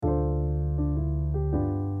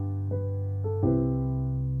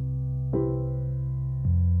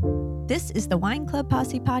This is the Wine Club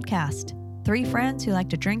Posse podcast, 3 friends who like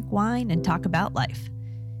to drink wine and talk about life.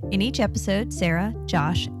 In each episode, Sarah,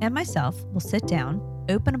 Josh, and myself will sit down,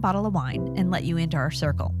 open a bottle of wine, and let you into our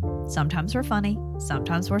circle. Sometimes we're funny,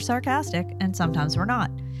 sometimes we're sarcastic, and sometimes we're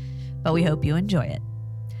not. But we hope you enjoy it.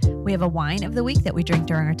 We have a wine of the week that we drink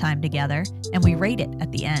during our time together, and we rate it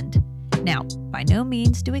at the end. Now, by no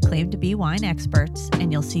means do we claim to be wine experts,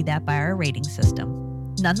 and you'll see that by our rating system.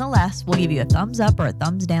 Nonetheless, we'll give you a thumbs up or a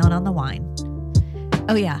thumbs down on the wine.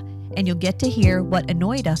 Oh yeah, and you'll get to hear what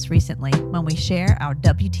annoyed us recently when we share our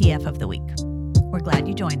WTF of the week. We're glad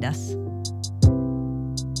you joined us.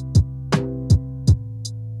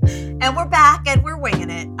 And we're back and we're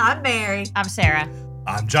winging it. I'm Mary. I'm Sarah.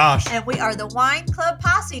 I'm Josh. And we are the Wine Club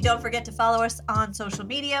Posse. Don't forget to follow us on social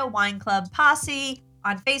media, Wine Club Posse,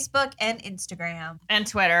 on Facebook and Instagram. And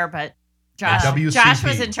Twitter, but Josh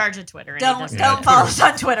was in charge of Twitter. Don't follow us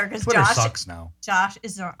on Twitter because Twitter sucks now. Josh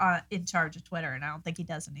is in charge of Twitter, and I don't think he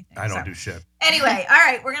does anything. I don't do shit. Anyway, all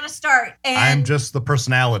right, we're going to start. And I'm just the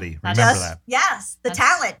personality. Remember that. Yes, the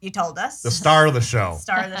talent, you told us. The star of the show.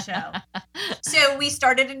 Star of the show. So we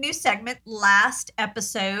started a new segment last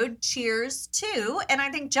episode, Cheers to, and I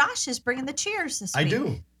think Josh is bringing the cheers this week. I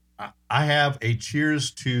do. I have a cheers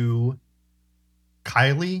to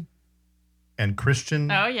Kylie and Christian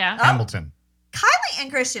Hamilton. Kylie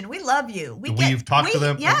and Christian, we love you. We've talked to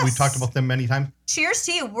them. Yes. We've talked about them many times. Cheers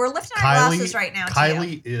to you. We're lifting our glasses right now.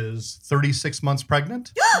 Kylie is 36 months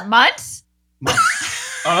pregnant. Months?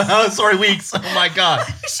 Sorry, weeks. Oh my God.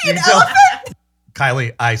 Is she an elephant?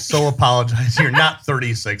 Kylie, I so apologize. You're not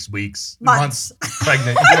 36 weeks. Months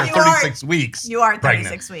pregnant. You're 36 weeks. You are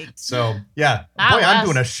 36 pregnant. weeks. So, yeah. I'm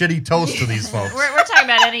doing a shitty toast to these folks. We're talking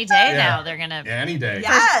about any day now. They're going to. Any day.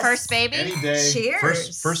 Yes. First baby. Any day.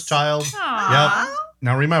 Cheers. First child. Aww. Yep.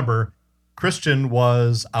 Now, remember, Christian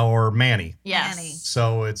was our Manny. Yes. Manny.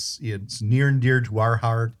 So, it's near and dear to our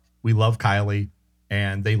heart. We love Kylie,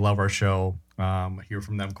 and they love our show. I hear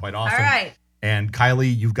from them quite often. All right. And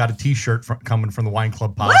Kylie, you've got a T-shirt coming from the Wine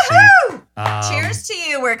Club Posse. Woohoo! Cheers to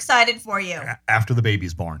you. We're excited for you. After the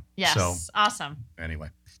baby's born. Yes. So, awesome. anyway.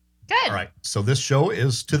 Good. All right. So this show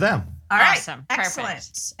is to them. All right. Awesome. Excellent.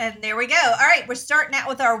 Perfect. And there we go. All right. We're starting out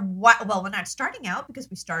with our well, we're not starting out because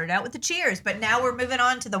we started out with the cheers, but now we're moving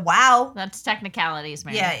on to the wow. That's technicalities,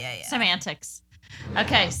 man. Yeah. Semantics.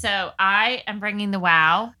 Okay. So I am bringing the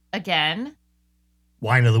wow again.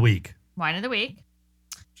 Wine of the week. Wine of the week.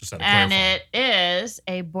 Just had to And clarify. it is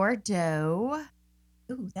a Bordeaux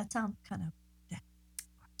Ooh, that sounds kind of.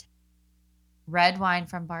 red wine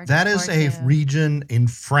from Bordeaux. That is a region in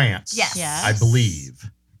France. Yes. Yes. I believe.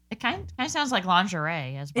 It kind of sounds like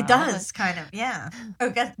lingerie as well. It does kind of, yeah. Oh,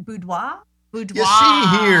 got boudoir. Boudoir. You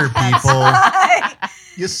see here, people. Right.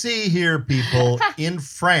 You see here, people. In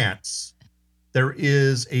France, there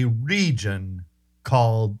is a region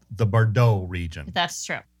called the Bordeaux region. That's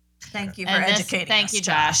true. Thank you for And educating thank us, you,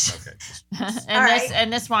 Josh. Okay.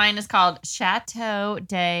 And this wine is called Chateau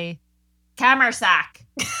de Camarsac.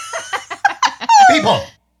 People.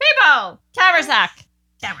 Camarsac.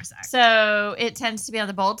 Camarsac. So it tends to be on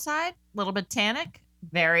the bold side, a little bit tannic,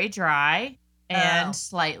 very dry, and Oh.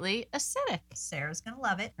 slightly acidic. Sarah's going to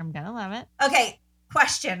love it. I'm gonna love it. Okay,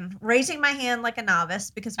 question. Raising my hand like a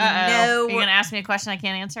novice because we know. Are you gonna ask me a question I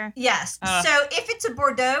can't answer? Yes. So if it's a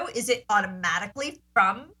Bordeaux, is it automatically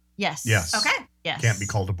from? Yes. Yes. Okay. Yes. Can't be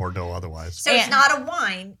called a Bordeaux otherwise. So it's not a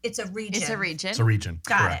wine, it's a region. It's a region. It's a region.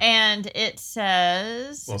 Got Correct. it. And it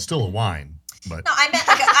says. Well, it's still a wine, but No, I meant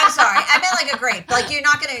like I'm sorry. I meant like a grape. Like you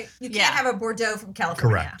can't have a Bordeaux from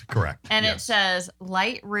California. correct. And yes. it says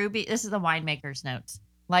light ruby. This is the winemaker's notes.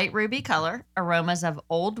 Light ruby color, aromas of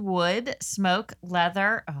old wood, smoke,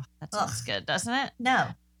 leather. Oh, that sounds good, doesn't it? No.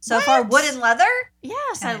 So far, wood and leather?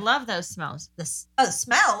 Yes, I Okay. love those smells.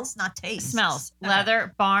 Smells, not taste. Smells. Okay.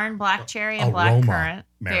 Leather, barn, black cherry, and black Aroma, currant.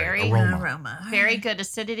 Mary, Very, aroma. very good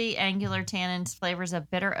acidity, angular tannins, flavors of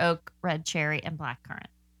bitter oak, red cherry, and black currant.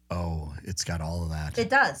 Oh, it's got all of that. It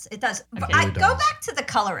does. It does. Okay. I It go does. back to the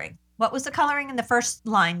coloring. What was the coloring in the first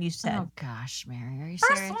line you said? Oh gosh, Mary, are you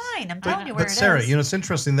first serious? line. I'm telling you where But it Sarah, is. it's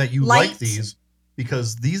interesting that you Light. like these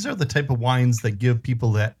because these are the type of wines that give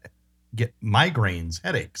people that get migraines,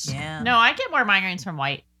 headaches. Yeah. No, I get more migraines from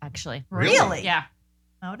white, actually. Really? Yeah.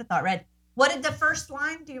 I would have thought red. What did the first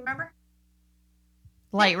line? Do you remember?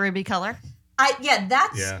 Light ruby color.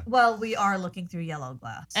 That's well, we are looking through yellow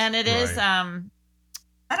glass. And it is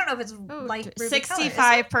I don't know if it's light ruby color, is it?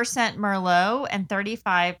 65% Merlot and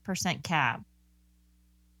 35% Cab.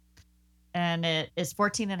 And it is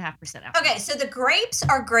 14.5% alcohol. Okay, so the grapes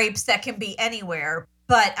are grapes that can be anywhere,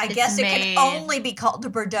 but I guess it can only be called the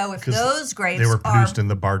Bordeaux if 'Cause those grapes They were produced are in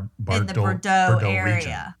the in the Bordeaux area.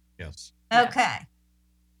 region. Yes. Yeah. Okay.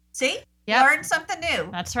 See? Yep. Learned something new.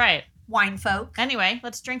 That's right. Wine folk. Anyway,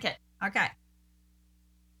 let's drink it. Okay.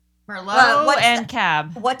 Merlot Well, what's and the-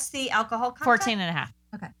 Cab. What's the alcohol content? 14 and a half.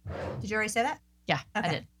 Did you already say that? Yeah, I Okay.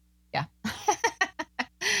 did. Yeah.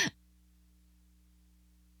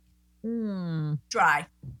 Dry.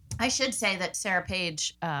 I should say that Sarah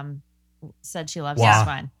Page said she loves Wow. this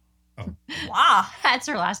wine. Wow. That's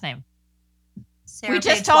her last name. Sarah We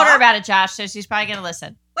just Page told her Waugh? about it, Josh, so she's probably going to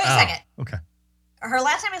listen. Wait a Oh, second. Okay. Her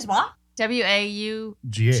last name is what?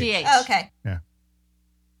 W-A-U-G-H. GH. Oh, okay. Yeah.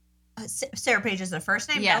 Sarah Page is the first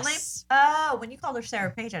name, middle name? Yes. Oh, when you called her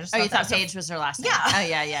Sarah Page, I just Oh, you that thought was a- Page was her last name? Yeah. Oh,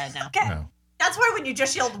 yeah, no. Okay. No. That's why when you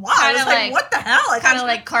just yelled wow, I was Kinda like, like- what the hell? I Kind thought of you-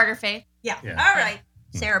 like Carter Faith. Yeah. Yeah. All right.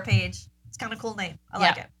 Sarah Page. It's kind of a cool name. I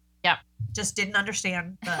like it. Yep. Just didn't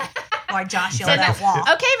understand why Josh yelled Said out that-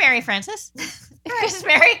 wah. Okay, Mary Frances. Because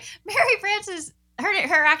Mary Frances,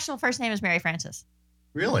 her actual first name is Mary Frances.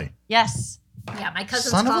 Really? Yes. Yeah, my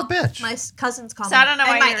cousins Son of call a bitch. my cousins call So me. I don't know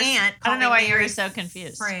and why my you're- aunt. I don't called know me why you were Mary so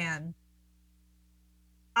confused. Fran.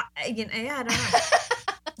 I don't know.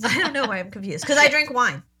 I don't know why I'm confused because I drink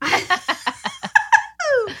wine.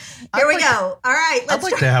 Here we go. All right, I'd let's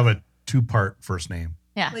like to have a 2-part first name.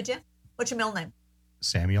 Would you? What's your middle name?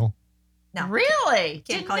 Samuel. No. Really? Can't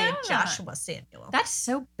Didn't call you know that. Joshua Samuel. That's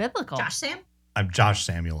so biblical. Josh Sam? I'm Josh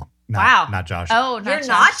Samuel. Wow. Not Josh. Oh, You're Josh.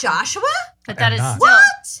 not Joshua? But that I'm is not. still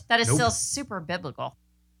What? that is Nope. still super biblical.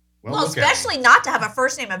 Well, okay. especially not to have a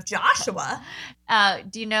first name of Joshua.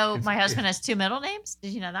 Do you know If- my husband has 2 middle names?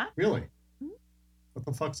 Did you know that? Really? What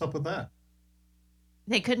the fuck's up with that?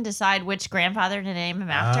 They couldn't decide which grandfather to name him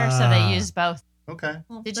after, so they used both. Okay.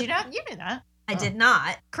 Well, Did you know? You knew that. I did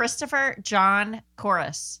not. Christopher John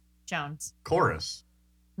Chorus Jones. Chorus.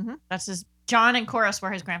 That's his. John and Chorus were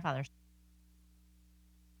his grandfathers.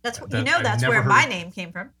 That's That- you know I've that's never where heard- my name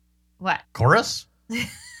came from. What? Chorus?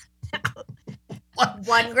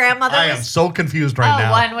 One grandmother I am was so confused right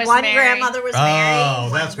now. One was one Mary. grandmother was Mary. Oh,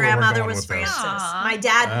 One that's where we're grandmother going was with this. Francis. Aw. My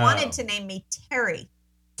dad Oh. wanted to name me Terry.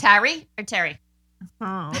 Terry or Terry?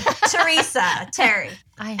 Oh. Teresa, Terry.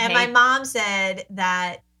 I And hate. my mom said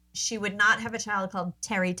that she would not have a child called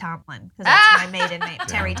Terry Tomlin because that's my maiden name.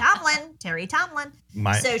 Terry Tomlin. Terry Tomlin.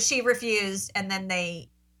 My So she refused, and then they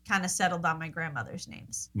kind of settled on my grandmother's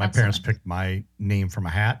names. my That's parents fine. picked my name from a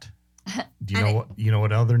hat. Do you And know what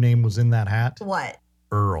what other name was in that hat? What?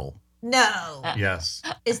 Earl. No. Yes.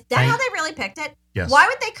 Is that Thank- how they really picked it? Yes. Why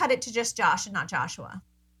would they cut it to just Josh and not Joshua?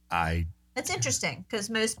 I That's interesting because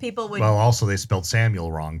most people would. well also they spelled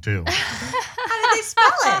Samuel wrong too. How did they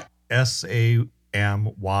spell it? SAMYL.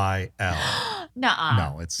 Nuh-uh.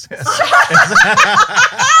 No, it's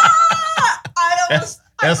I almost.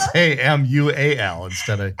 SAMUAL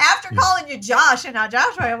instead of After Yeah. calling you Josh and not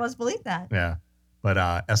Joshua, I almost believe that. yeah. But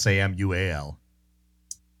SAMUAL.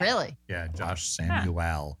 Really? Yeah, Josh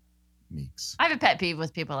Samuel Meeks. I have a pet peeve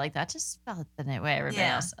with people like that. Just spell it the way everybody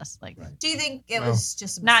Yeah. else does. Like, Right. Do you think it Well, was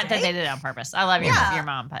just a not mistake? that they did it on purpose. I love Yeah. your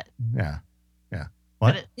mom, but Yeah. but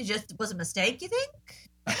What? it, It just was a mistake, you think?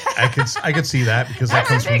 I could see that because that that's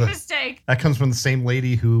comes a from big the mistake. that comes from the same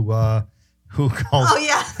lady who calls Oh,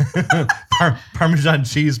 yeah. Parmesan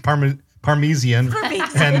cheese Parmesan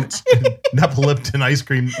and Neapolitan ice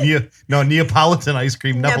cream. Neapolitan ice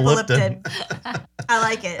cream Neapolitan. Neapolitan. I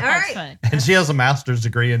like it. All That's right. funny. And she has a master's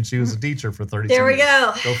degree and she was a teacher for 32 There we years.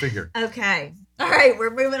 go. Go figure. Okay. All right.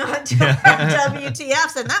 We're moving on to Yeah. our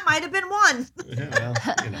WTFs, and that might have been one. Yeah,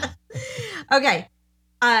 well, Okay.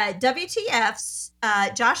 WTFs.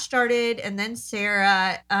 Josh started, and then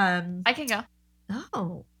Sarah. I can go.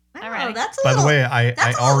 Oh. Wow, right. that's a By the little, way, I that's a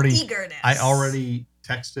little already eagerness.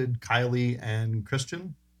 texted Kylie and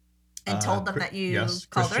Christian And told them that you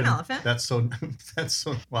called her an Christian, elephant. That's so.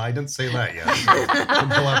 Well, I didn't say that yet.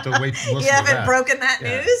 So we'll have to wait and listen You to haven't that. broken that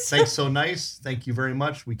Yeah. news? Thanks, so nice. Thank you very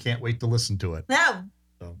much. We can't wait to listen to it. No.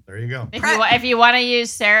 So there you go. If you want to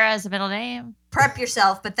use Sarah as a middle name, Prep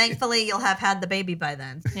yourself, but thankfully you'll have had the baby by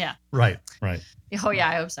then. yeah. Right. Oh yeah,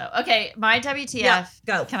 I hope so. Okay, my WTF. Yeah,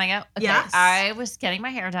 go. Can I go? Okay. Yes. I was getting my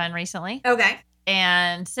hair done recently Okay.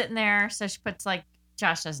 and sitting there. So she puts like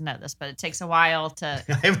Josh doesn't know this, but it takes a while to.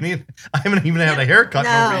 I haven't even had a haircut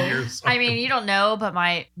in No. over years. so- I mean, you don't know, but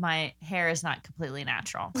my hair is not completely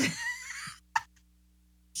natural.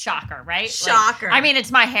 Shocker, right? Shocker. I mean, it's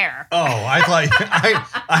my hair. Oh, I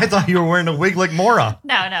thought you were wearing a wig like Mora.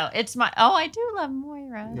 No, it's my. Oh, I do love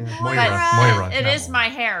Moira. Yeah, Moira. Moira. It not is Mora. my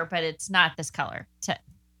hair, but it's not this color.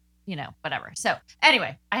 Whatever. So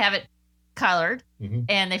anyway, I have it colored, Mhm.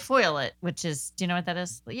 and they foil it, which is. Do you know what that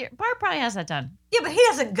is? Barb probably has that done. Yeah, but he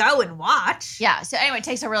doesn't go and watch. Yeah. So anyway, it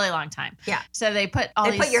takes a really long time. Yeah. So they put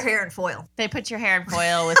They put your hair in foil. They put your hair in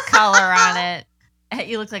foil with color on it.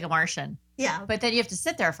 You look like a Martian. Yeah. But then you have to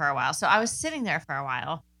sit there for a while. So I was sitting there for a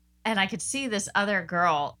while and I could see this other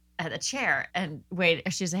girl at a chair and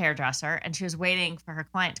she's a hairdresser and she was waiting for her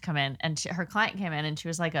client to come in. And her client came in and she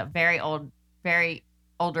was like a very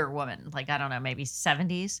older woman, like, I don't know, maybe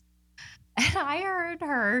 70s. And I heard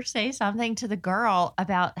her say something to the girl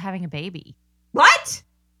about having a baby. What?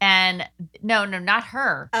 And no, not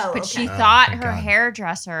her. Oh, but okay. she Oh, thought thank her God.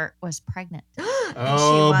 hairdresser was pregnant.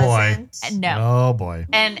 Oh, boy. No. Oh boy.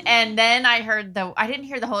 And then I didn't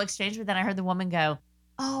hear the whole exchange, but then I heard the woman go,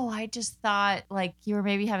 "Oh, I just thought like you were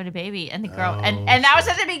maybe having a baby." And the girl, Oh, and that was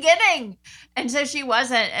shit. at the beginning. And so she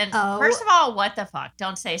wasn't. And Oh. first of all, what the fuck?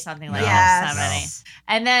 Don't say something like No, that to no. somebody.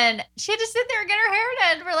 And then she had to sit there and get her hair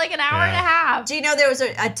done for like an hour and a Yeah. half. Do you know there was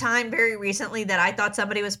a time very recently that I thought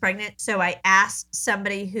somebody was pregnant? So I asked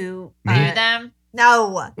somebody who Me? Knew them.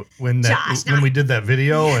 no. When Josh, when not- we did that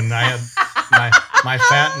video and I had my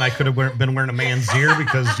fat and I could have been wearing a man's ear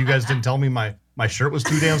because you guys didn't tell me my shirt was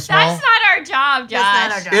too damn small. That's not our job, Josh.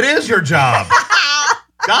 That's not our job. It is your job.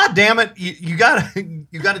 God damn it! You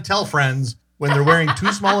gotta tell friends when they're wearing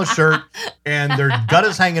too small a shirt and their gut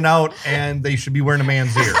is hanging out and they should be wearing a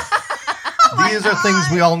man's ear. These are things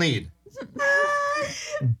we all need.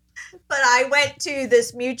 But I went to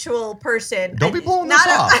this mutual person. Don't be blowing this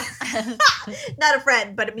not off. not a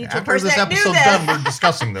friend, but a mutual After person this that knew episode's this. done, we're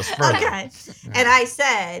discussing this further. Okay. And I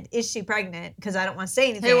said, "Is she pregnant?" Because I don't want to say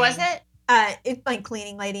anything. Who was it? It's my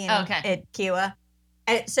cleaning lady Okay. at Kiwa.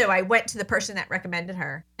 And so I went to the person that recommended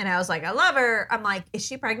her, and I was like, "I love her." I'm like, "Is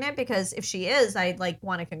she pregnant? Because if she is, I'd like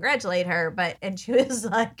want to congratulate her." And she was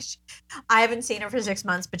like, "I haven't seen her for 6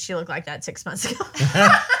 months, but she looked like that 6 months ago."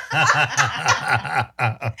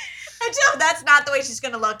 And so that's not the way she's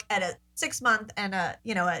going to look at a 6 month and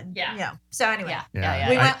Yeah. So anyway,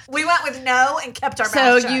 Yeah. we went with no and kept our So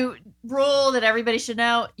mouth shut. you rule that everybody should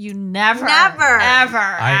know. You never Never. ever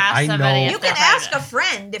ask I somebody know- if You they're can ask a pregnant.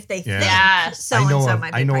 friend if they Yeah. think Yes. so and so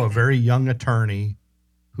might be I know a pregnant. very young attorney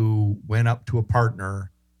who went up to a partner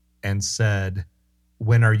and said,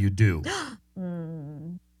 "When are you due?"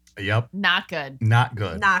 Mm, Yep, Not good. not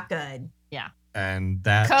good. not good. And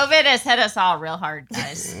that COVID has hit us all real hard,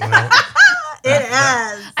 guys. well, It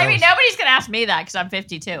has. I mean, was- nobody's gonna ask me that because I'm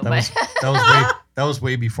 52. that But was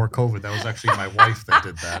way before COVID. That was actually my wife that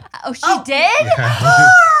did that. oh, she Oh. did. Yeah.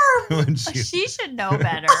 When She should know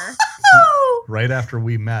better. right after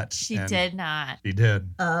we met. She and did not. She did.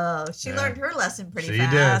 Oh, she Yeah. learned her lesson pretty She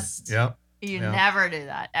fast. did. Yep. You Yeah. never do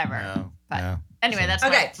that ever. No, But no. anyway, So- that's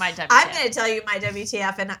Okay, my WTF. I'm going to tell you my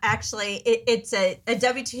WTF, and actually, it's a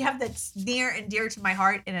WTF that's near and dear to my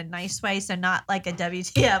heart in a nice way. So not like a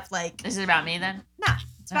WTF like Is it about me then? no,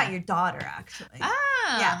 it's about Oh. your daughter actually.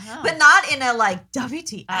 Ah, Yeah, oh. but not in a like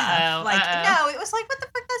WTF. Uh-oh, Like uh-oh. no, it was like what the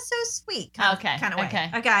fuck? That's so sweet. Okay, kind of way.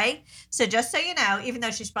 okay. Okay. So just so you know, even though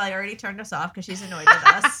she's probably already turned us off because she's annoyed with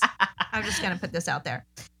us, I'm just gonna put this out there.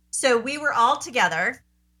 So we were all together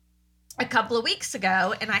a couple of weeks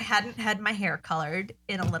ago, and I hadn't had my hair colored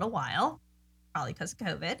in a little while, probably because of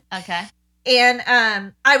COVID. Okay. And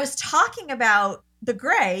I was talking about the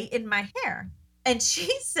gray in my hair, and she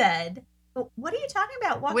said, "What are you talking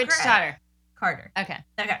about? What Which gray?" daughter? Carter. Okay.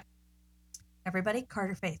 Okay. Everybody,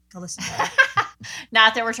 Carter Faith, go listen to her.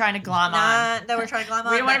 Not that we're trying to glom on. Not that we're trying to climb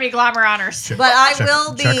on. We don't want to but- be glommeroners. Check- But I check-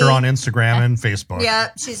 will be. Check her on Instagram and Facebook. Yeah,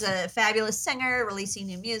 she's a fabulous singer, releasing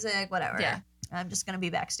new music, whatever. Yeah. I'm just gonna be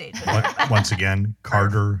backstage with her. Once again,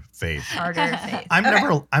 Carter Faith. Carter Faith. I'm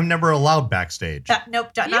Okay. never allowed backstage.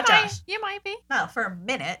 Nope, You not might, Josh. you might be. No, for a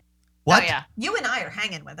minute. What? Oh yeah. You and I are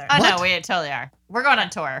hanging with her. Oh What? no, we totally are. We're going on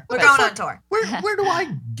tour. We're But going on tour Where do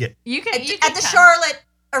I get? You can. at, You at can the come. Charlotte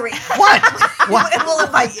Arena. What? What? And we'll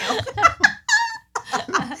invite you. You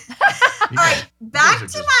All guys- right, back guys are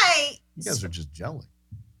to just- my You guys are just jelly.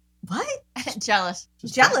 what? Jealous.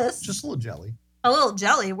 Just Jealous? Just a little jelly. A little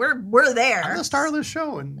jelly. We're there. I'm the star of this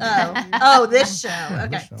show, and Oh, this show. Yeah,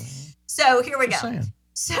 Okay. this show. So here we go. Just saying.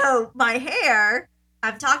 So my hair,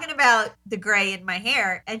 I'm talking about the gray in my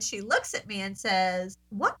hair, and she looks at me and says,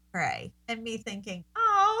 "What gray?" And me thinking,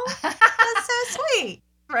 "Oh, that's so sweet,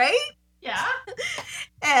 right?" Yeah.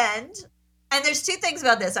 And there's two things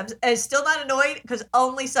about this. I'm still not annoyed because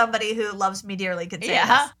only somebody who loves me dearly could say Yeah.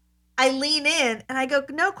 this. I lean in and I go,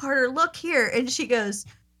 "No, Carter, look here," and she goes,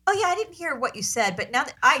 "Oh yeah, I didn't hear what you said, but now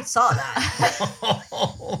that I saw that."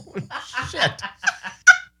 Oh, shit.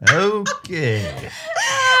 Okay.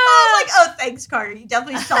 I was like, "Oh, thanks, Carter. You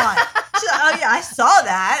definitely saw it." She's like, "Oh yeah, I saw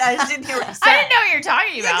that. I just didn't hear what you said." I didn't know what you're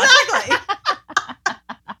talking about. Exactly.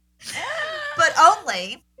 But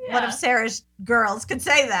only one of Sarah's girls could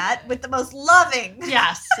say that with the most loving,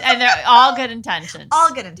 Yes, and they're all good intentions. all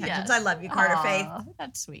good intentions. Yes. I love you, Carter Faith. Aw,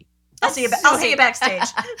 that's sweet. I'll see you backstage.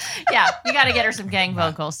 Yeah, you got to get her some gang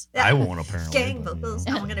vocals. Yeah. I won't apparently. Gang but, vocals.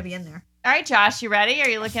 I'm gonna be in there. All right, Josh, you ready? Are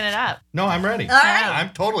you looking it up? No, I'm ready. All right. I'm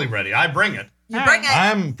totally ready. I bring it. You All bring right. it.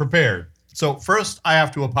 I'm prepared. So first, I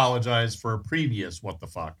have to apologize for a previous what the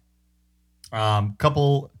fuck.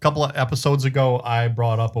 Couple of episodes ago, I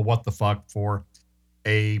brought up a what the fuck for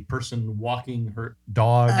a person walking her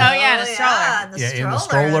dog. Oh, yeah, the stroller. In in the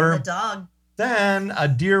stroller. The dog. Then a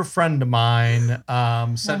dear friend of mine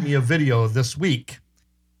sent me a video this week.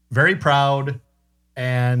 Very proud.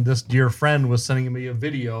 And this dear friend was sending me a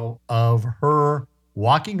video of her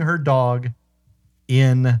walking her dog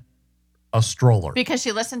in a stroller. Because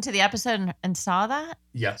she listened to the episode and saw that?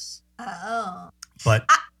 Yes. Oh. But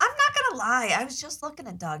I'm not gonna lie. I was just looking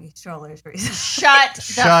at doggy strollers recently. Shut the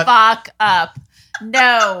Shut- fuck up.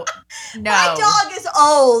 No. My dog is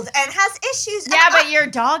old and has issues. and Yeah, I- but your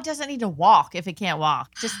dog doesn't need to walk if it can't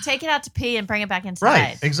walk. Just take it out to pee and bring it back inside.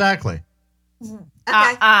 right, exactly.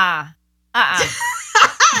 Okay.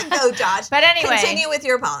 No, Josh. But anyway. Continue with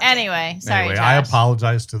your apology. Anyway, sorry, Anyway, Josh. I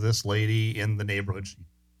apologize to this lady in the neighborhood. She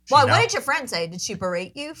Well, now- what did your friend say? Did she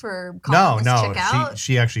berate you for calling this chick out?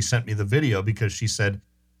 She actually sent me the video because she said,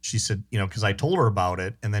 because I told her about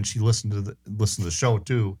it, and then she listened to the show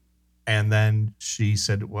too, and then she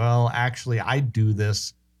said, well, actually, I do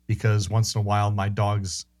this because once in a while my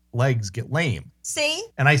dog's legs get lame, See?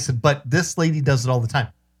 and I said, but this lady does it all the time.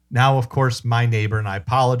 Now, of course, my neighbor, and I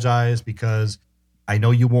apologize because I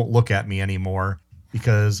know you won't look at me anymore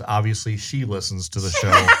because obviously she listens to the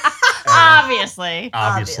show. And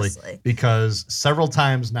Obviously. because several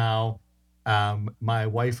times now, my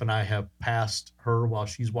wife and I have passed her while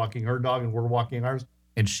she's walking her dog and we're walking ours,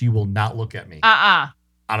 and she will not look at me.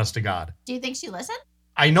 Honest to God. Do you think she listened?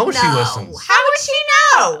 I know she No. listens. How would she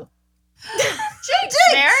know? Jinx,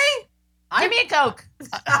 Mary? Give me a Coke.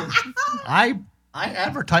 I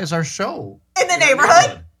advertise our show In the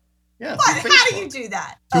neighborhood? Yeah. What? through How do Facebook. you do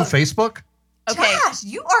that? Through Facebook? Okay. Josh,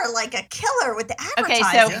 you are like a killer with the Okay,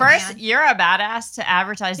 advertising. so first, man. you're a badass to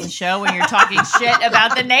advertise the show when you're talking shit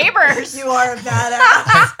about the neighbors. You are a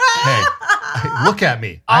badass. Hey, look at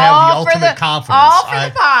me. I have All the for ultimate the- confidence. All for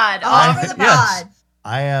the pod. All All for for the yes. pod.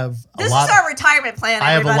 I have a This lot. is our retirement plan, I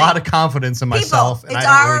have a everybody. lot of confidence in myself. People, and it's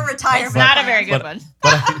I don't our really- retirement It's not a plan. very good but-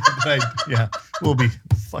 one. yeah, we'll be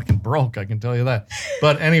fucking broke. I can tell you that.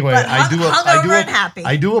 But anyway, But hungover and happy.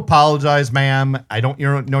 I do apologize, ma'am. I don't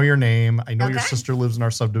know your name. I know your Okay. sister lives in our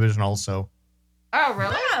subdivision also. Oh,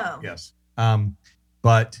 really? Oh. Yes.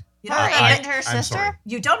 But You Her don't, I- and her I'm sister? sorry.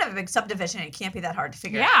 you don't have a big subdivision. It can't be that hard to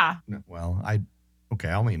figure out. Yeah. well, I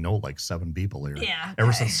only know like 7 people here. Yeah. Ever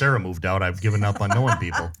okay. since Sarah moved out, I've given up on knowing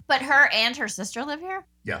people. But her and her sister live here?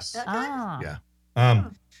 Yes. Okay. Oh. Yeah.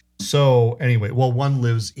 So anyway, well, one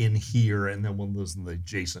lives in here and then one lives in the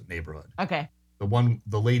adjacent neighborhood. Okay.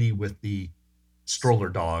 The lady with the stroller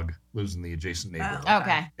dog lives in the adjacent neighborhood. Oh.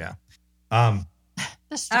 Okay. Um,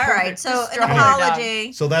 The All right. So the an stroller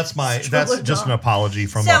apology. so that's Stroller just an dog. apology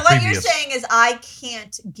from So a what previous. you're saying is I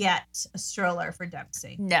can't get a stroller for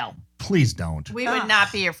Dempsey. dog. No. Please don't. We would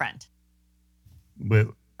not be your friend. But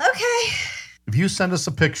Okay. if you send us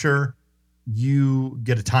a picture, you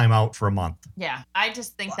get a timeout for a month. Yeah. I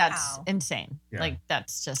just think that's Wow. insane. Yeah. Like,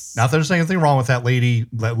 that's just. Not that there's anything wrong with that lady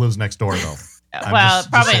that lives next door, though. I'm well,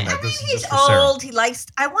 just probably. saying that. I mean, This is he's just for Sarah. old. He likes.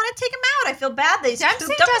 I want to take him out. I feel bad that he's Dempsey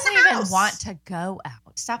cooped up in doesn't the even house. want to go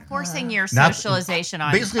out. Stop forcing your Not- socialization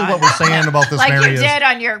on. Basically, on- what we're saying about this, like Mary, you is did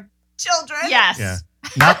on your. children. Yes. yeah.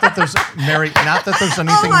 Not that there's Mary. Not that there's Oh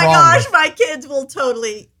anything my wrong. gosh, With, my kids will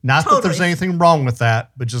totally. not that there's totally. anything wrong with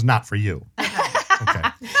that, but just not for you. Okay.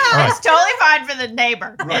 All right. It's totally fine for the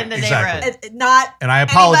neighbor Right, in the exactly. neighborhood. Not And I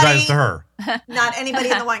apologize Anybody- to her not anybody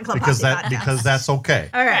in the wine club because Posse podcast. that's okay.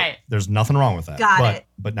 All right. Right. There's nothing wrong with that. Got but, it.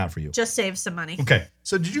 But not for you. Just save some money. Okay.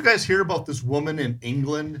 So did you guys hear about this woman in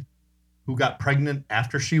England who got pregnant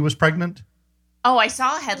after she was pregnant? Oh, I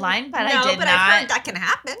saw a headline, but I no, did but not. I've heard that can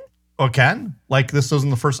happen. Or can? Like this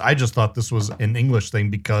wasn't the first. I just thought this was an English thing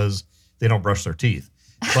because they don't brush their teeth.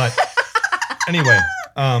 But anyway,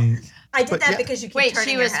 I did But that yeah. because you keep Wait, turning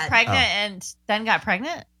she your was head. pregnant Oh. and then got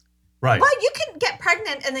pregnant? right. Well, you can get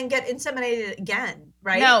pregnant and then get inseminated again,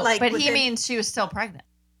 right? No, Like but he within- means she was still pregnant.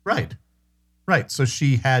 Right. Right. So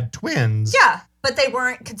she had twins. Yeah, but they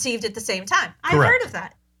weren't conceived at the same time. I've Correct. heard of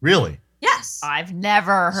that. Really? Yes. I've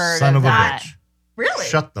never heard Son of a that. bitch. Really?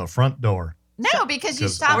 Shut the front door. No, because you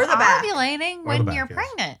 'Cause- stop Or the back. ovulating Or when the you're back, yes.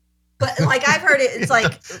 pregnant. But like I've heard it, it's like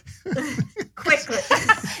quickly.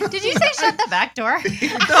 Did you say shut the back door?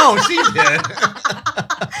 No, she did.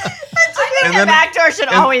 I think the back door should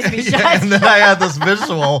always be shut. Yeah, and then I had this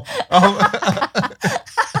visual of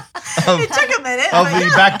It took a minute. of but the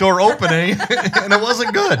yeah. back door opening, and it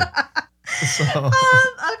wasn't good.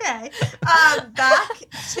 Okay. Back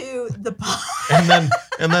to the pod.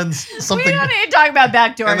 and then We something don't need to talk about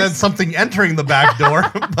back doors. and then something entering the back door.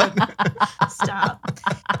 But Stop.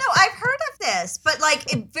 No, I've heard of this, but like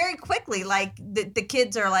very quickly, like the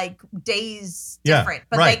kids are like days Yeah, different,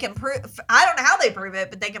 but right. they can prove. I don't know how they prove it,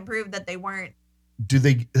 but they can prove that they weren't.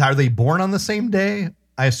 are they born on the same day?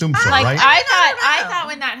 I assume so, like right? I don't know. thought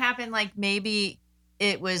when that happened, like maybe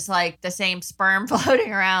it was like the same sperm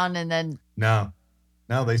floating around, and then No,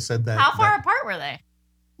 they said that. how far that, apart were they?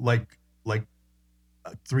 like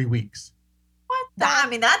 3 weeks. What? I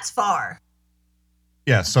mean, that's far.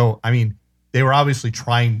 Yeah. So I mean, they were obviously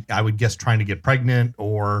trying. I would guess trying to get pregnant,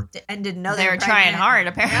 or And didn't know They were pregnant. trying hard,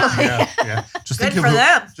 apparently. yeah. Just Good think for if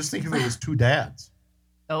them. Just think if it was two dads.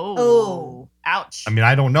 Oh, ouch. I mean,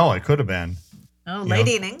 I don't know. It could have been. Oh, You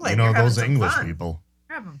lady know- in England. You know, you're having those some English fun. people.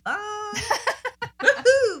 You're having fun.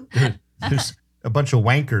 Woohoo. There's a bunch of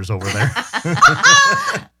wankers over there.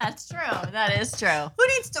 That's true. That is true. Who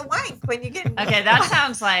needs to wank when you get? Okay, that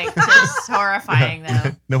sounds like just horrifying,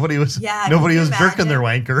 though. Nobody was. Yeah, Nobody can was you jerking their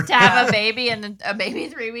imagine? wanker. To have a baby and then a baby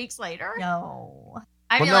 3 weeks later. No.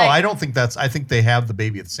 I Well, mean, no, like, I don't think that's. I think they have the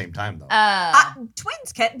baby at the same time, though.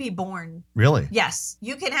 Twins can't be born. Really? Yes,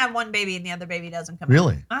 you can have one baby and the other baby doesn't come.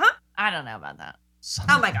 Really? Out. I don't know about that. Son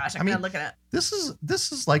Oh of- my gosh, I'm I mean, gonna look it up. This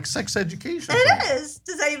is like sex education. It is.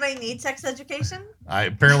 Does anybody need sex education?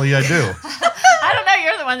 Apparently I do. I don't know.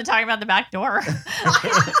 You're the one that's talking about the back door.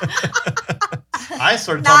 I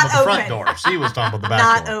started Not talking about the front open. door. She was talking about the back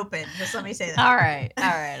Not door. open. Just let me say that. All right.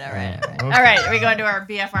 Okay. All right. Are we going to our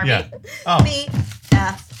BFRB? Yeah. Oh,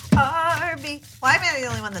 BFRB. Why am I the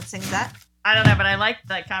only one that sings that? I don't know, but I like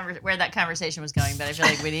that where that conversation was going, but I feel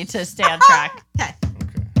like we need to stay on track. Okay.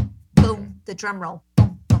 okay. Boom. The drum roll.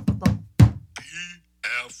 Boom, boom, boom, boom.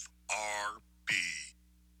 BFRB.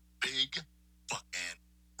 Big fucking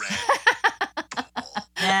red bull.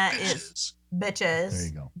 That is Bitches. bitches. There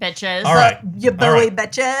you go. Bitches. All right. You All boy right.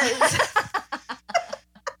 bitches.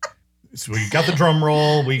 So we got the drum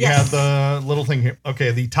roll. We Yes. have the little thing here.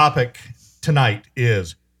 Okay, the topic tonight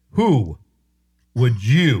is who would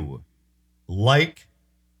you like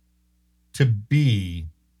to be?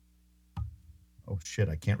 Oh shit,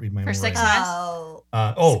 I can't read my For own 6 writing.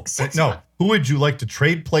 months? Six No. months. Who would you like to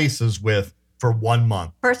trade places with for 1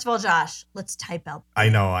 month? First of all, Josh, let's type out. I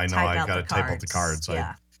know. I Type out got to the type out the cards.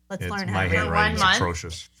 Yeah. Let's learn how my to read. handwriting is 1 month?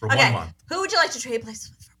 atrocious. For Okay. 1 month. Who would you like to trade places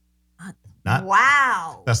with for a month? Not-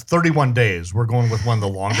 Wow. That's 31 days. We're going with one of the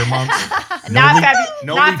longer months. Not, leap- Febu-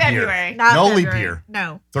 no not leap year. February. Not No leap February. year.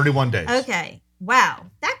 No. 31 days. Okay. Wow.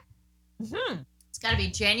 That. Mhm. It's got to be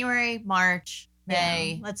January, March,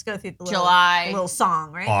 May, Yeah. Let's go through the July. little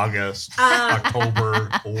song, right? August, Um, October,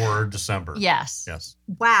 or December. Yes. Yes.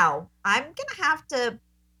 Wow. I'm gonna have to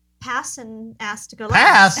pass and ask to go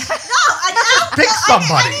Pass? last. No, I Pick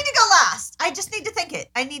somebody. I need to go last. I just need to think it.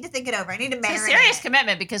 I need to think it over. I need to It's a marinate. serious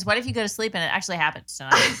commitment because what if you go to sleep and it actually happens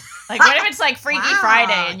tonight? Like, what if it's like Freaky Wow,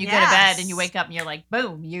 Friday and you go to bed yes. and you wake up and you're like,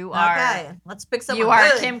 boom, you are Okay. Let's pick someone. you are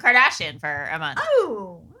good. Kim Kardashian for a month.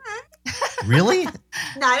 Oh. all right. Really? No,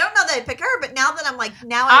 I don't know that I'd pick her, but now that I'm like,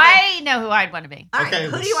 now I. I know who I'd want to be. All right. Okay,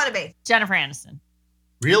 Who do let's- you want to be? Jennifer Aniston.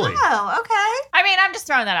 Really? Oh, okay. I mean, I'm just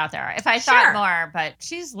throwing that out there. If I Sure. thought more, but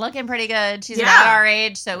she's looking pretty good. She's Yeah. about our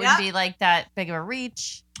age, so it wouldn't Yeah. be like that big of a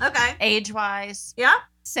reach Okay. age wise. Yeah.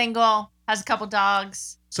 Single, has a couple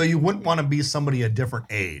dogs. So you wouldn't want to be somebody a different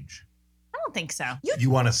age. I don't think so. You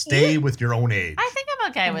want to stay with your own age. I think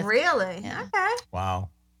I'm okay with Really? Yeah. Okay. Wow.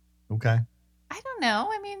 Okay. I don't know.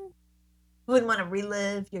 I mean, Wouldn't want to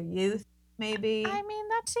relive your youth, maybe.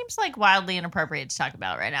 that seems like wildly inappropriate to talk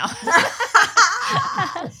about right now.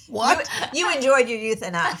 What? You enjoyed your youth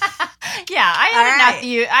enough. Yeah, I All had enough right.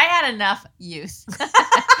 youth. I had enough youth.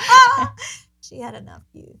 She had enough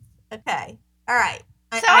youth. Okay. All right.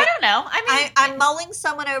 So I don't know. I mean, I'm mulling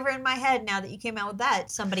someone over in my head now that you came out with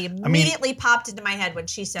that. Somebody immediately popped into my head when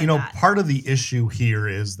she said that. Part of the issue here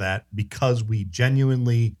is that because we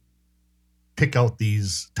genuinely pick out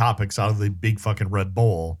these topics out of the big fucking Red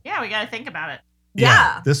Bull. yeah, we got to think about it.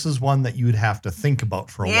 Yeah. This is one that you would have to think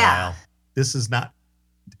about for a Yeah. while. This is not.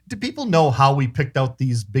 Do people know how we picked out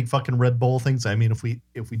these big fucking Red Bull things? I mean, if we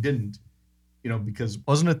didn't, because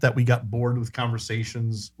wasn't it that we got bored with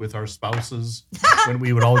conversations with our spouses when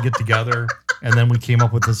we would all get together, and then we came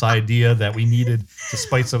up with this idea that we needed to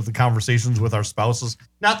spice up the conversations with our spouses.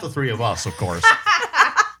 Not the three of us, of course,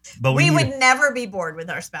 but we we would never be bored with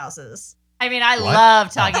our spouses. I mean, I What?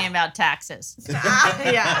 love talking about taxes.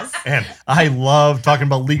 Yes. And I love talking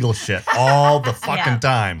about legal shit all the fucking Yeah.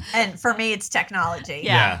 time. And for me, it's technology.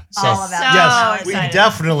 Yeah. So, All about So yes, we excited.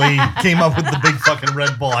 definitely came up with the big fucking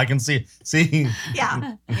Red Bull. I can see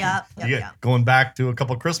Yeah. Yep. yeah, going back to a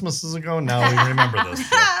couple Christmases ago. Now we remember this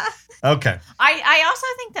shit. Okay. I also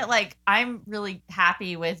think that like I'm really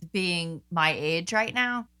happy with being my age right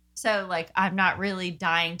now. So like I'm not really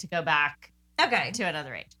dying to go back Okay. to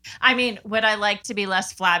another age. I mean, would I like to be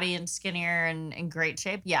less flabby and skinnier and in great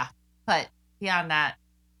shape? Yeah. But beyond that,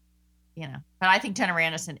 you know. But I think Jennifer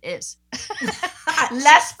Aniston is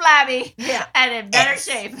less flabby Yeah. and in better Is.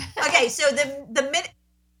 shape. Okay. So the minute.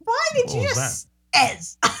 Why did What you was just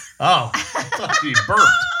Ez? Oh, I thought you burped.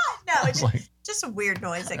 No, I it's was like, just a weird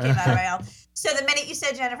noise that came out of my mouth. So the minute you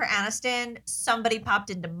said Jennifer Aniston, somebody popped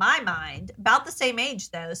into my mind. About the same age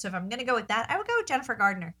though. So if I'm gonna go with that, I would go with Jennifer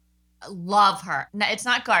Gardner. Love her. No, it's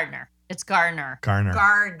not Gardner. It's Garner. Garner.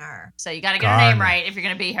 Garner. So you got to get her name Garner. right if you're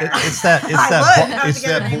going to be her. It's that I would have to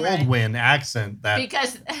get her name right. Baldwin accent that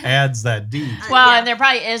Because adds that D. well, Yeah. and there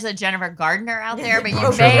probably is a Jennifer Gardner out there, but you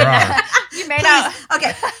I'm sure may there are. you may not. Please.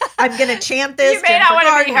 Okay, I'm gonna chant this. You may not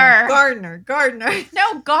Jennifer wanna be her. Gardner.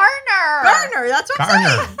 No, Garner. Garner. That's what I'm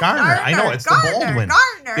Garner. saying. Garner. I know, it's the Baldwin.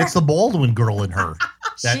 Garner. It's the Baldwin girl in her.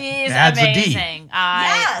 That She's adds a D. amazing. I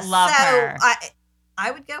yes. love so her.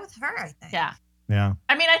 I would go with her. I think. Yeah. Yeah.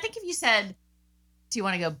 I mean, I think if you said, "Do you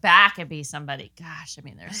want to go back and be somebody?" Gosh, I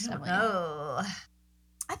mean, there's I so don't many. know.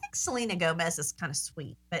 I think Selena Gomez is kind of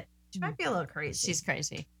sweet, but she might be a little crazy. She's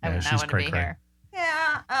crazy. Yeah, I would she's not want to be cray-cray. her.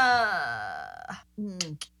 yeah.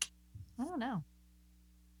 I don't know.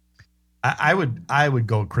 I would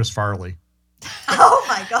go with Chris Farley. Oh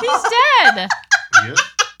my god. He's dead.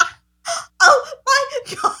 Oh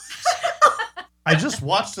my god. I just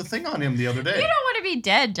watched a thing on him the other You day. don't want to be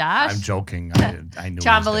dead, Josh. I'm joking. I knew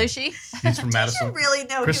John he was dead. Belushi. He's from Did you Madison. really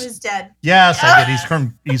know Chris- he was dead? Yes, I did.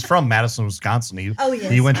 He's from Madison, Wisconsin. Oh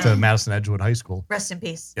yes. He went to Madison Edgewood High School. Rest in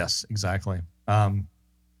peace. Yes, exactly.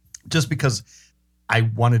 Just because I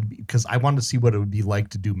wanted to see what it would be like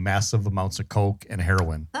to do massive amounts of coke and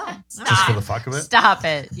heroin Oh, just for the fuck of it. Stop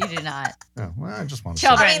it. You do not. Oh, well, I just want to.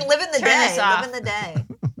 Children. I mean, living the Turn day. this off. Living the day.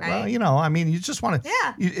 Right. Well, you know, I mean, you just want to.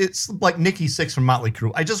 yeah. It's like Nikki Sixx from Motley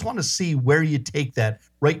Crue. I just want to see where you take that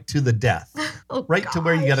right to the death, Oh, right to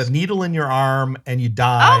where you got gosh. a needle in your arm and you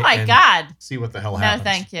die. Oh my and God. See what the hell No, happens.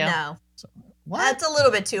 thank you. No, What? that's a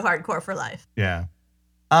little bit too hardcore for life. Yeah.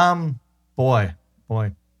 Boy.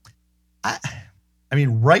 I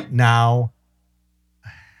mean, right now,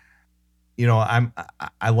 you know,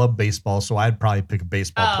 I love baseball, so I'd probably pick a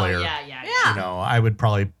baseball Oh, player. yeah. You know, I would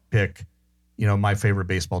probably pick, you know, my favorite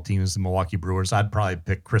baseball team is the Milwaukee Brewers. I'd probably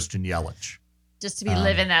pick Christian Yelich. Just to be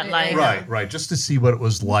living that yeah. life. Right. Just to see what it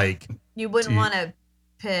was like. You wouldn't Gee. want to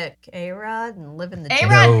pick A-Rod and live in the A-Rod,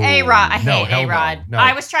 No, A-Rod. I no, hate hell no, A-Rod. no.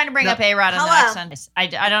 I was trying to bring No. up A-Rod in the Hello. next sentence. I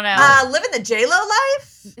don't know. live in the J-Lo life?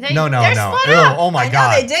 No. they're Ew, split up. oh my I know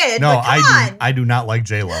God. they did. No, but come on. I do not like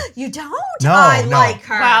J-Lo. You don't? No, I no. like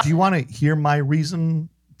her. Well- Do you want to hear my reason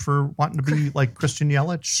for wanting to be like Christian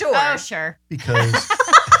Yelich? Sure. Oh, sure. Because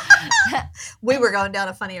We were going down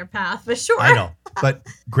a funnier path, but sure. I know, but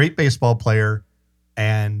great baseball player.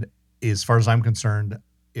 And as far as I'm concerned,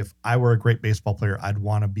 if I were a great baseball player, I'd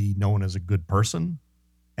want to be known as a good person.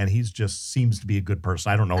 And he's just seems to be a good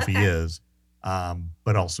person. I don't know if he Okay. is,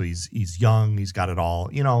 but also he's young. He's got it all,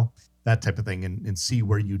 you know, that type of thing, and see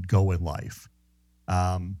where you'd go in life.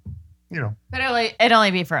 You know, But it'd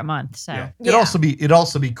only be for a month. So, yeah. Yeah. It'd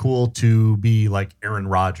also be cool to be like Aaron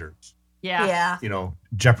Rodgers, yeah. Yeah. you know,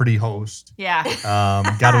 Jeopardy host. Yeah.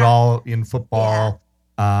 Got it all in football.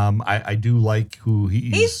 I do like who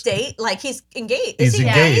He's he's he's engaged. He's Is he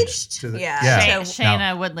engaged to the- yeah. yeah. Shay-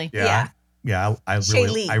 Shayna Woodley. yeah. Yeah. I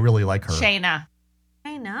Shaylee. really like her. Shayna.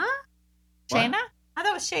 Shayna? What? Shayna? I thought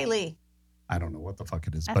it was Shaylee. I don't know what the fuck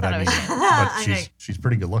it is, I but thought I it mean, was Shayna. but I know. she's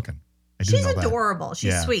pretty good looking. I do She's know that. adorable.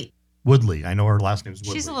 She's Yeah. sweet. Woodley. I know her last name is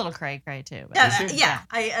Woodley. She's a little cray too. But Yeah, Is she? yeah,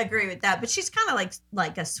 I agree with that. But she's kind of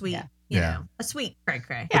like a sweet, Yeah. you Yeah. know, a sweet cray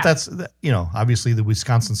cray. But that's you know, obviously the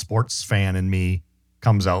Wisconsin sports fan in me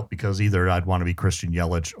comes out because either I'd want to be Christian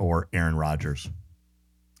Yelich or Aaron Rodgers.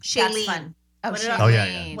 That's Shailene. fun. Oh, What did I- Oh, yeah,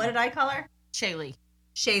 yeah. What did I call her? Shaylee.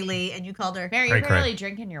 Shaylee, and you called her. Mary, Cray, you're cray. barely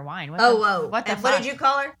drinking your wine. What Oh, the, whoa. What the And fuck? what did you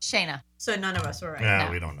call her? Shayna. So none of us were right. Yeah,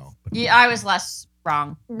 No. we don't know. But, Yeah, I was less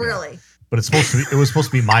wrong. Really? but it was supposed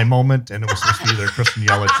to be my moment, and it was supposed to be either Christian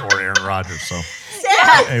Yelich or Aaron Rodgers. So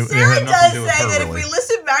Sarah, It- it Sarah had nothing to does do with say her, that if really. we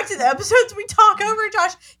listen back to the episodes, we talk over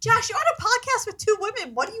Josh. Josh, you're on a podcast with two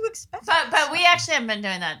women. What do you expect? But we actually haven't been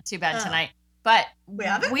doing that too bad Oh. tonight. but We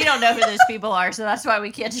haven't? we don't know who those people are, so that's why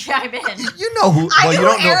we can't chime in. You know who? I Well, know you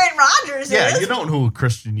don't who know. Aaron Rodgers Yeah, is. you don't know who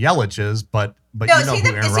Christian Yelich is, but No, you is know he, who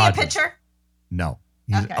Aaron is he a Rodgers. pitcher? No,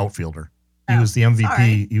 he's an Okay. outfielder. He Oh, was the MVP.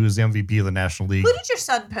 sorry. He was the MVP of the National League. Who did your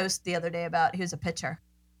son post the other day about who's a pitcher?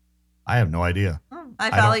 I have no idea. I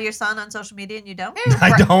don't- follow your son on social media and you don't?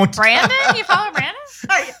 I don't. Brandon? You follow Brandon?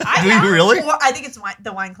 Do you really? Or I think it's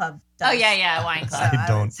the Wine Club. Oh, does. yeah, Wine So Club. I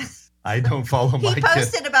don't. I don't follow my He kid.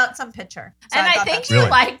 posted about some pitcher. So And I thought think that's- you Really?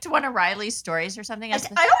 liked one of Riley's stories or something. I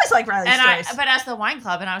always like Riley's stories. But as the Wine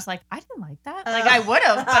Club, and I was like, I didn't like that. Like, Oh. I would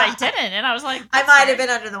have, but I didn't. And I was like, I that's might fair. have been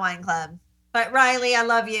under the Wine Club. But Riley, I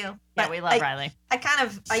love you. Yeah, But we love Riley.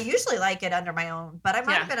 I usually like it under my own, but I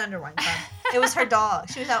might have Yeah. been under Wine Club. It was her dog.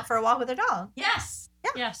 She was out for a walk with her dog. Yes.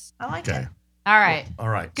 Yeah. Yes. I like Okay. it. All right. All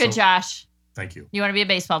right. Good, so, Josh. Thank you. You want to be a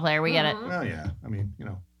baseball player? We get it. Mhm. Well, yeah. I mean,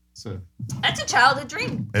 it's a. That's a childhood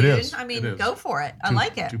dream. It Dude. is. I mean, It is. go for it. I Too-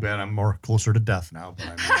 like it. Too bad I'm more closer to death now.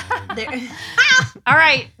 But I mean, There- All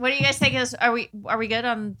right. What do you guys think? Are we good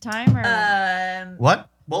on time? Or? what?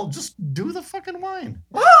 Well, just do the fucking wine.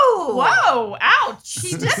 Whoa! Whoa! Ouch!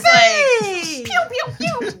 He just like pew pew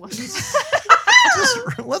pew.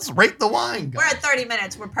 Just let's rate the wine. We're guys. at 30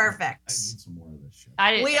 minutes. We're perfect. I need some more of this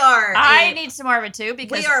shit. We are. I need some more of it too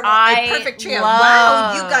because We are I a perfect trio. love-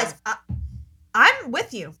 Wow, you guys. I'm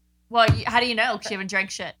with you. Well, how do you know? Because you haven't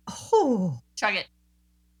drank shit. Oh, Chug it.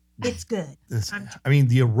 it's good. This- I'm- I mean,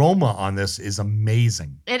 the aroma on this is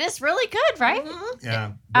amazing. It is really good, right? Mhm.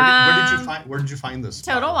 Yeah. Where did you find this?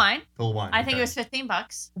 Total bottle? Wine. Total Wine. I think it okay. was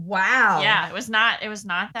 $15. Wow. Yeah, it was not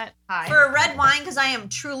that high. For a red wine, because I am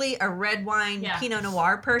truly a red wine Yeah. Pinot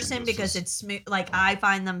Noir person, This because is- it's smooth. Like I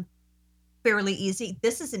find them fairly easy.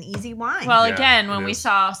 This is an easy wine. Well, Yeah, again, it when we is.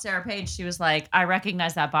 saw Sarah Page, she was like, "I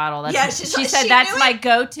recognize that bottle." That's Yeah, she she said knew that's it? my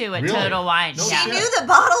go-to at Really? Total Wine. No she yeah, shit. knew the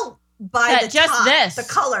bottle by That the just top, this. the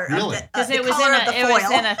color, Really? because the it was color in of the it foil. was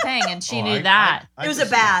in a thing, and she Oh, knew that. I It was could a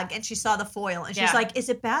see that. bag, and she saw the foil, and she's Yeah. like, "Is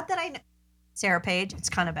it bad that I know?" Sarah Page, it's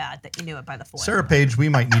kind of bad that you knew it by the foil. Sarah Page, we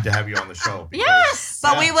might need to have you on the show. because- Yes.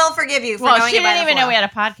 but Yeah. we will forgive you for Well, knowing she it by didn't the even know foil. we had a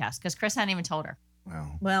podcast because Chris hadn't even told her.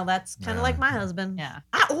 Well, Well, that's kind of Yeah. like my husband. Yeah.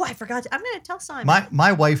 I forgot. I'm going to tell Simon.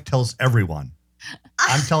 my wife tells everyone.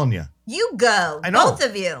 I'm telling you. You go. I know. Both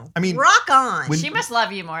of you. I mean, rock on. when- She must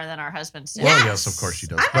love you more than our husbands do. Well, yes, of course she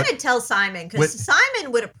does. I'm But going to tell Simon when- because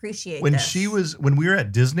Simon would appreciate when this. when we were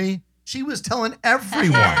at Disney, she was telling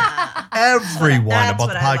everyone, Yeah. everyone That's about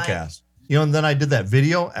what the I like. podcast. And then I did that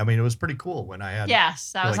video. I mean, it was pretty cool when I had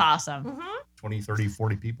Yes, that was Like- awesome. Mhm. 20, 30,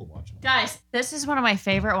 40 people watching. Guys, this is one of my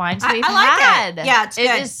favorite wines I- we've I like it. had. Yeah, it's It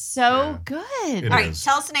good. is so Yeah. good. It All right, is.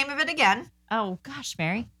 tell us the name of it again. Oh gosh,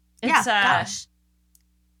 Mary. Yeah, It's gosh.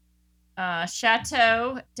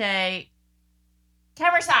 Chateau de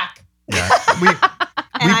Camersac. Yeah, we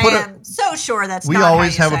And put I it- am so sure that's we not how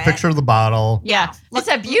always you have a say picture of the bottle. Yeah, Look-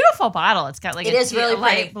 it's a beautiful bottle. It's got like It a is really pretty.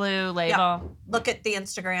 light blue label. It. Look at the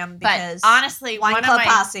Instagram But because honestly, Wine one Club of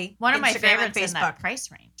my Posse, one of my Instagram and favorites in that Facebook.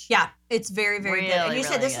 price range. Yeah, it's very, very good. And Really, you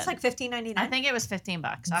said really this is good. like $15.99. I think it was $15.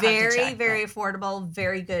 I'll have to very, check, very but affordable.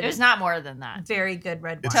 Very good. It was not more than that. very good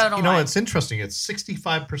red wine. It's, Total you know, Wine. it's interesting. It's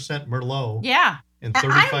 65% Merlot Yeah, and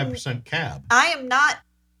And 35% Cab. I am not,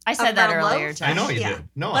 I said that Merlot? earlier, Josh. I know you Yeah. did.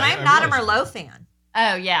 No, but I I'm not a realized. Merlot fan.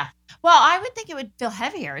 Oh yeah. Well, I would think it would feel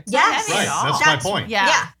heavier. It's not Yes. heavy Right, at all. that's my That's- point.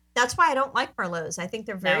 Yeah. That's why I don't like Merlots. I think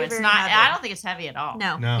they're very, No, it's very not. heavy. I don't think it's heavy at all.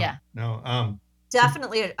 No, No, Yeah. no.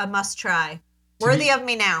 definitely a must try. To Worthy be- of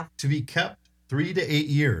me now. To be kept 3 to 8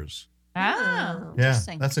 years. Oh, Yeah,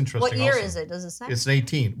 interesting. that's interesting. What year also. is it? Does it say? It's an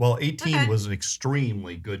 18. Well, 18 Okay. was an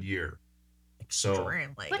extremely good year. So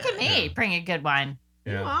Extremely Look good. at me Yeah. bringing good wine.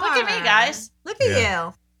 You yeah, Look at me, are. guys. Look at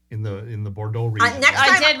Yeah. in the Bordeaux region. next I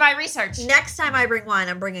time- did my research. Next time I bring wine,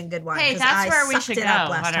 I'm bringing good wine. Hey, 'cause that's I where we sucked should it go up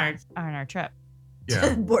on last our trip. Yeah.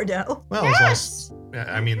 time. Bordeaux. Well, Yes.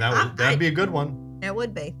 I mean that'd be a good one. It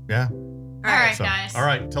would be. Yeah. All right, So, guys. all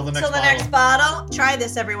right. Till the next Till the bottle. next bottle. Try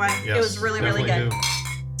this, everyone. Yes, it was really, really good. definitely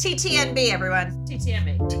TTNB, everyone.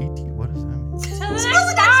 TTMB. do. TT. What does that mean? Till the Smell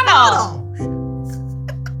the next next bottle. bottle.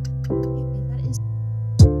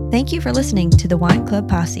 Thank you for listening to the Wine Club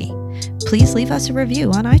Posse. Please leave us a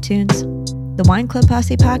review on iTunes. The Wine Club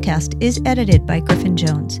Posse podcast is edited by Griffin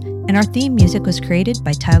Jones, and our theme music was created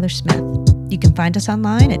by Tyler Smith. You can find us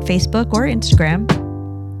online at Facebook or Instagram.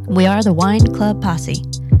 We are the Wine Club Posse.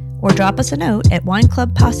 Or drop us a note at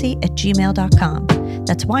wineclubposse@gmail.com.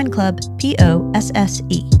 That's wineclub,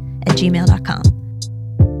 POSSE, @gmail.com.